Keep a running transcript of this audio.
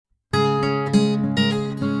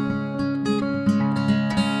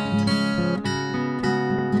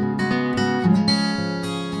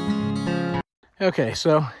Okay,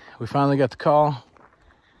 so we finally got the call.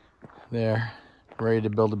 They're ready to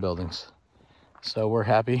build the buildings. So we're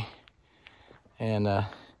happy. And you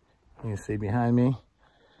can see behind me,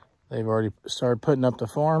 they've already started putting up the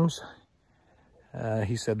forms.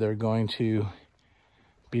 He said they're going to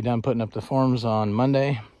be done putting up the forms on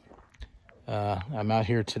Monday. I'm out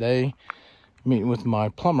here today meeting with my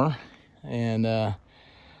plumber and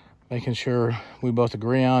making sure we both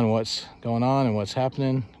agree on what's going on and what's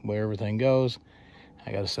happening, where everything goes.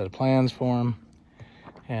 I got a set of plans for him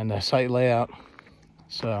and a site layout.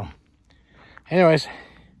 So anyways,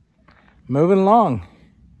 moving along.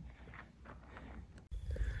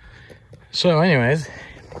 So anyways,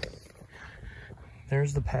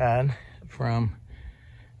 there's the pad from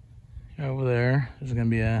over there. There's going to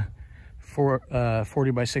be a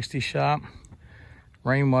 40 by 60 shop,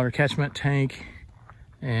 rainwater catchment tank,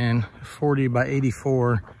 and 40 by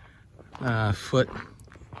 84 foot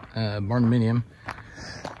Barndominium.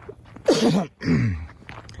 And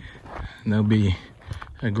there'll be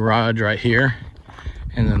a garage right here,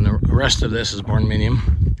 and then the rest of this is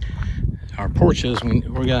Barndominium. Our porches,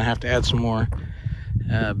 we're gonna have to add some more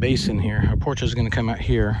base in here. Our porch is gonna come out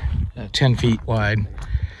here 10 feet wide.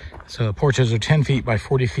 So the porches are 10 feet by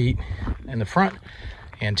 40 feet in the front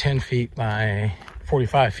and 10 feet by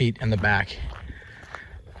 45 feet in the back.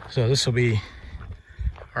 So this will be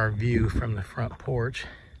our view from the front porch.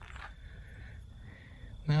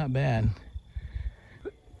 Not bad.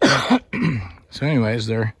 So anyways,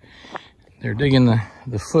 they're digging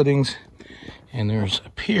the footings, and there's a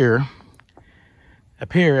pier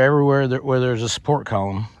everywhere where there's a support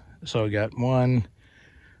column. So we got 1,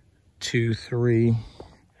 2, 3,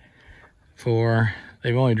 4.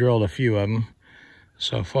 They've only drilled a few of them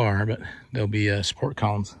so far, but there'll be support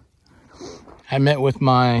columns. I met with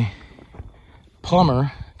my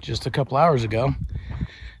plumber just a couple hours ago,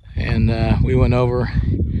 and we went over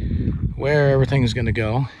where everything's going to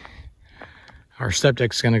go. Our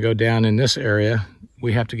septic's going to go down in this area.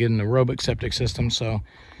 We have to get an aerobic septic system, so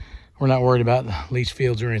we're not worried about the leach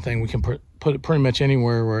fields or anything. We can put it pretty much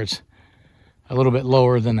anywhere where it's a little bit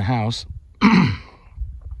lower than the house.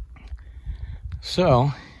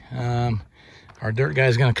 So our dirt guy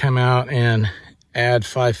is going to come out and add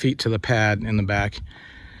 5 feet to the pad in the back.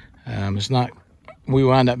 We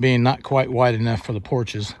wound up being not quite wide enough for the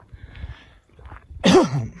porches.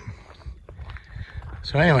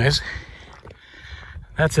 So anyways,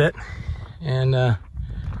 that's it. And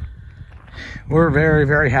we're very,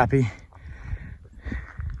 very happy.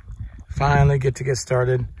 Finally get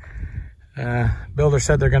started. Builder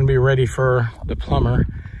said they're going to be ready for the plumber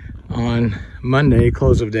on Monday,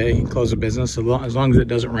 close of business, as long as it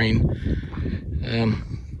doesn't rain.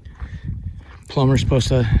 Plumber's supposed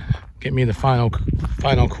to get me the final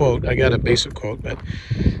quote. I got a basic quote, but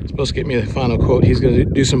he's supposed to get me the final quote. He's going to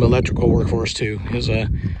do some electrical work for us too.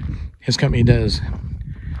 His company does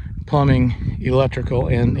plumbing, electrical,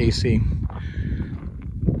 and AC,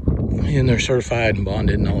 and they're certified and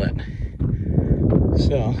bonded and all that.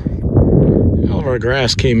 So all of our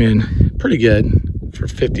grass came in pretty good for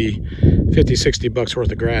 50-60 bucks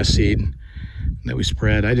worth of grass seed that we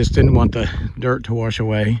spread. I just didn't want the dirt to wash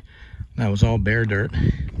away. That was all bare dirt.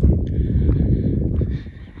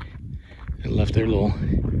 They left their little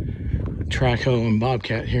track hoe and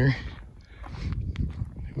bobcat here.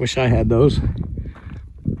 Wish I had those.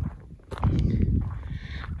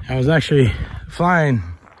 I was actually flying.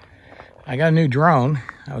 I got a new drone.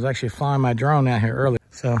 I was actually flying my drone out here earlier.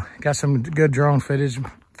 So got some good drone footage.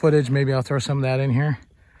 Maybe I'll throw some of that in here.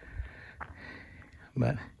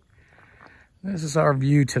 But this is our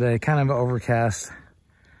view today. Kind of overcast.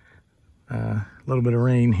 A little bit of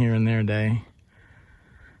rain here and there day.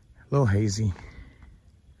 A little hazy.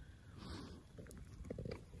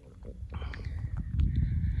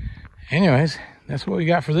 Anyways, that's what we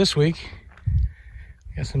got for this week.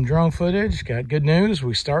 Got some drone footage. Got good news.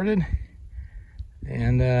 We started.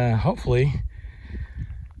 And hopefully,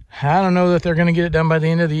 I don't know that they're going to get it done by the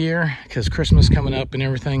end of the year because Christmas coming up and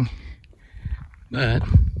everything. But